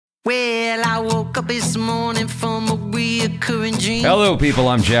Well, I woke up this morning from a reoccurring dream. Hello people,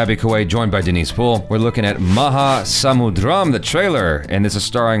 I'm Jaby KOAY, joined by Denise POOLE. We're looking at MAHA SAMUDRAM, the trailer, and this is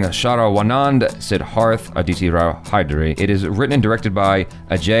starring Sharwanand, Siddharth, Aditi, Hydari. It is written and directed by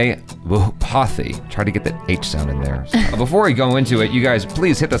Ajay Bhupathi. Try to get that H sound in there. Before we go into it, you guys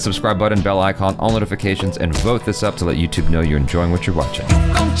please hit that subscribe button, bell icon, all notifications, and vote this up to let YouTube know you're enjoying what you're watching.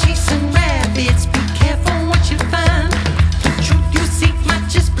 Go chasing rabbits, be careful what you find. The truth you seek might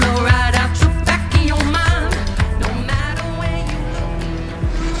just blow right out your back in your mind. No matter where you look.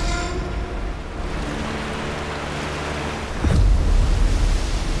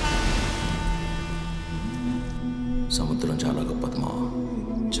 సముద్రం చాలా గొప్పది మా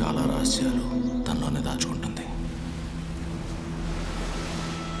చాలా రహస్యాలు తనలోనే దాచుకుంటుంది.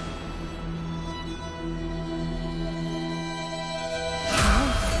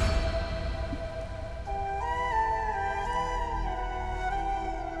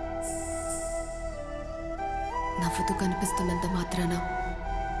 నవ్వుతూ కనిపిస్తున్నంత మాత్రాన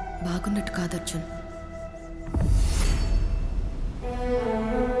బాగున్నట్టు కాదు అర్జున్.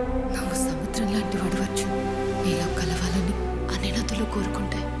 నువ్వు సముద్రం లాంటి వాడు అర్జున్. నీలో కలవాలని అన్ని నదులు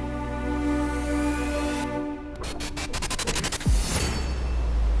కోరుకుంటాయి.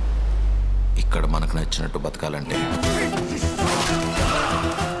 ఇక్కడ మనకు నచ్చినట్టు బతకాలంటే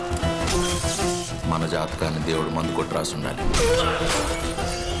మన జాతకాన్ని దేవుడు మందు కొట్టి రాసి ఉండాలి.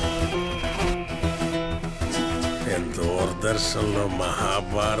 దూరదర్శన్లో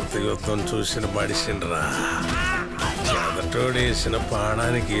మహాభారత యుద్ధం చూసిన మడిసినరా. చెదటోడేసిన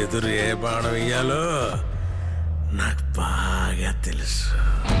బాణానికి ఎదురు ఏ బాణం వేయాలో నాకు బాగా తెలుసు.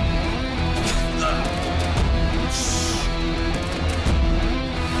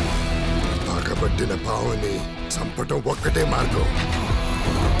 పగబట్టిన పావుని చంపటం ఒక్కటే మార్గం.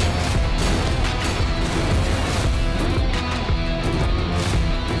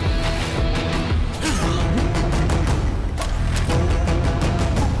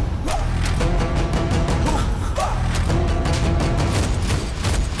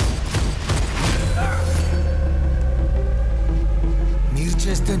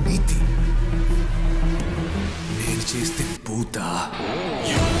 చేస్తే నీతి, నేను చేస్తే పూత.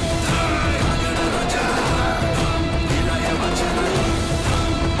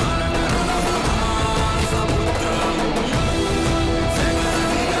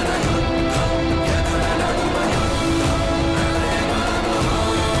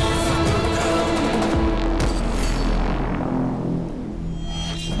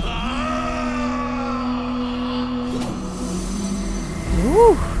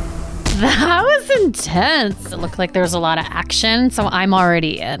 That was intense. It looked like there was a lot of action, so I'm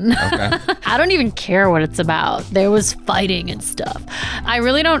already in. Okay. I don't even care what it's about. There was fighting and stuff. I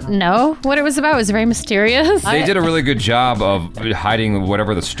really don't know what it was about. It was very mysterious. They did a really good job of hiding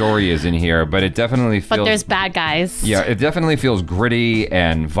whatever the story is in here, but it definitely feels... But there's bad guys. Yeah, it definitely feels gritty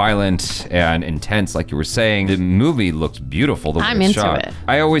and violent and intense, like you were saying. The movie looks beautiful the way I'm it's into shot. it.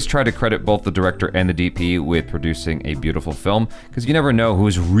 I always try to credit both the director and the DP with producing a beautiful film, because you never know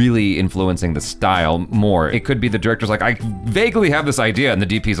who's really influencing the style more. It could be the director's like, I vaguely have this idea, and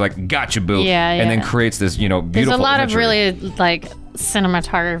the DP's like, gotcha, boo. Yeah, and then creates this, you know, beautiful There's a lot imagery. of really, like,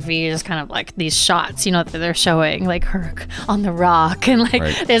 cinematography is kind of like these shots, you know, that they're showing, like her on the rock, and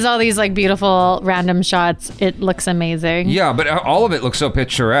like there's all these like beautiful random shots. It looks amazing. Yeah, but all of it looks so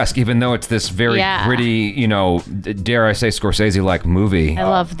picturesque, even though it's this very gritty, you know, dare I say Scorsese-like movie. I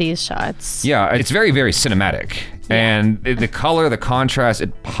love these shots. Yeah, it's very, very cinematic. And the color, the contrast,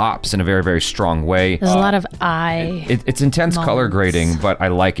 it pops in a very, very strong way. There's a lot of eye. It's intense color grading, but I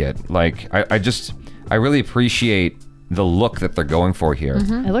like it. Like, I really appreciate the look that they're going for here.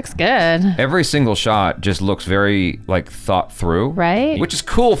 It looks good. Every single shot just looks very, like, thought through. Right. Which is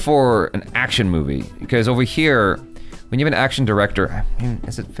cool for an action movie, because over here, when you have an action director, I mean,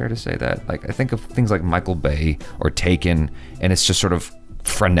 is it fair to say that? Like, I think of things like Michael Bay or Taken, and it's just sort of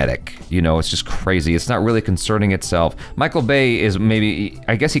frenetic, you know, it's just crazy. It's not really concerning itself. Michael Bay is maybe,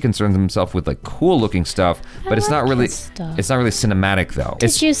 I guess he concerns himself with like cool looking stuff, but it's not really, it's not really cinematic though.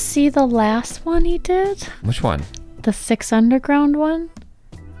 Did you see the last one he did? Which one? The Six Underground one?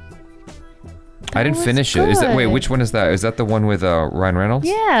 I didn't finish it. Is that, wait, which one is that? Is that the one with Ryan Reynolds?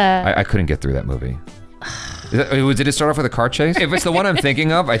 Yeah. I couldn't get through that movie. Did it start off with a car chase? If it's the one I'm thinking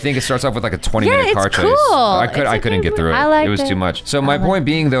of, I think it starts off with like a 20-minute car chase. Cool. I couldn't get through it. It was too much. So my point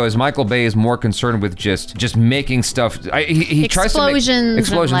being though is Michael Bay is more concerned with just making stuff. He tries to make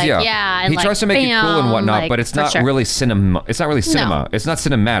explosions. Yeah. He tries to make it cool and whatnot, but it's not really cinema. It's not really cinema. No. It's not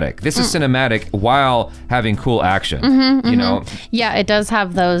cinematic. This is cinematic while having cool action. You know? Yeah, it does have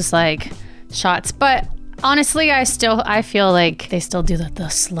those like shots, but Honestly, I feel like they still do the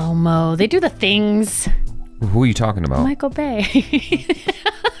slow-mo. They do the things. Who are you talking about? Michael Bay.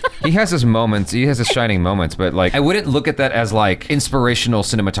 He has his moments, he has his shining moments, but like, I wouldn't look at that as like inspirational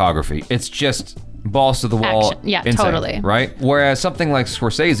cinematography. It's just balls to the wall. Action. Yeah, insane, totally. Right? Whereas something like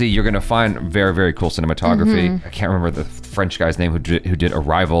Scorsese, you're gonna find very, very cool cinematography. I can't remember the French guy's name who did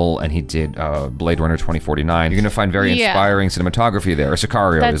Arrival, and he did Blade Runner 2049. You're gonna find very inspiring cinematography there. Or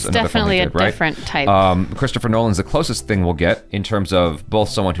Sicario is another film he did, right? That's definitely a different type. Christopher Nolan's the closest thing we'll get in terms of both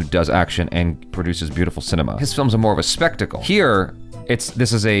someone who does action and produces beautiful cinema. His films are more of a spectacle. Here,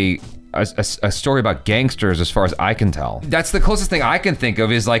 this is a story about gangsters as far as I can tell. That's the closest thing I can think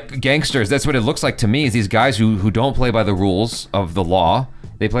of is like gangsters. That's what it looks like to me, is these guys who don't play by the rules of the law.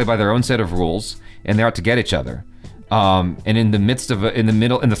 They play by their own set of rules, and they're out to get each other. And in the midst of it, in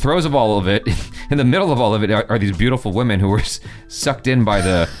the throes of all of it, in the middle of all of it are these beautiful women who were sucked in by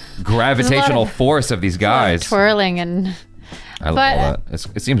the gravitational force of these guys. Twirling and... I love all that.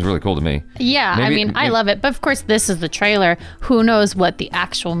 It seems really cool to me. Yeah, maybe, I love it. But of course, this is the trailer. Who knows what the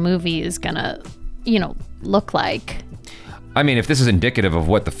actual movie is gonna, look like? I mean, if this is indicative of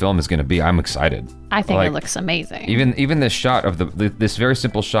what the film is gonna be, I'm excited. I think it looks amazing. Even this shot of this very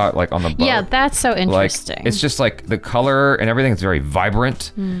simple shot, like on the boat. Yeah, that's so interesting. Like, it's just like the color and everything is very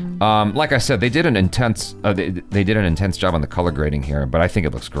vibrant. Like I said, they did an intense job on the color grading here, but I think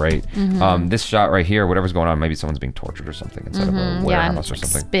it looks great. This shot right here, whatever's going on, maybe someone's being tortured or something inside of a warehouse or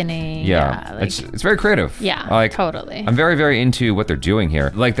something. Spinning. Yeah, it's very creative. Yeah, like, totally. I'm very, very into what they're doing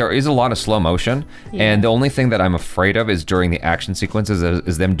here. Like, there is a lot of slow motion, and the only thing that I'm afraid of is during the action sequences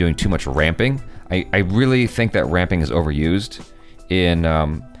is them doing too much ramping. I really think that ramping is overused in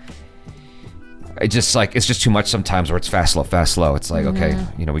it's just too much sometimes where it's fast, slow. It's like, okay,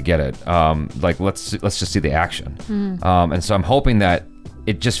 we get it. Like let's just see the action. And so I'm hoping that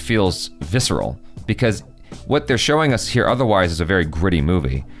it just feels visceral, because what they're showing us here otherwise is a very gritty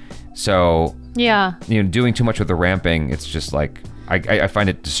movie. So doing too much with the ramping, it's just like I find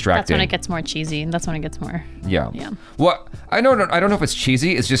it distracting. That's when it gets more cheesy. That's when it gets more. Yeah. Well, I don't know if it's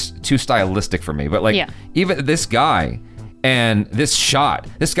cheesy. It's just too stylistic for me. But like, even this guy and this shot,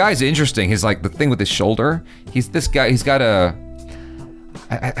 this guy's interesting. He's like the thing with his shoulder. He's got a.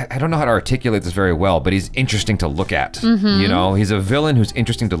 I don't know how to articulate this very well, but he's interesting to look at. He's a villain who's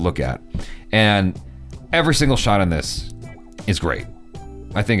interesting to look at, and every single shot in this is great.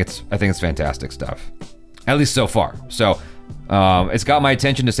 I think it's fantastic stuff, at least so far. So. It's got my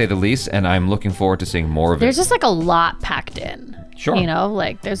attention, to say the least, and I'm looking forward to seeing more of it. There's just like a lot packed in. Sure.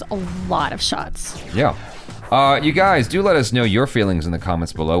 Like there's a lot of shots. Yeah. You guys, do let us know your feelings in the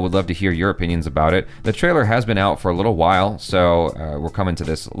comments below. We'd love to hear your opinions about it. The trailer has been out for a little while, so we're coming to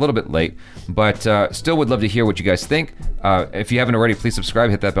this a little bit late, but still would love to hear what you guys think. If you haven't already, please subscribe,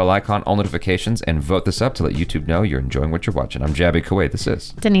 hit that bell icon, all notifications, and vote this up to let YouTube know you're enjoying what you're watching. I'm Jaby KOAY. This is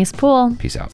Denise Poole. Peace out.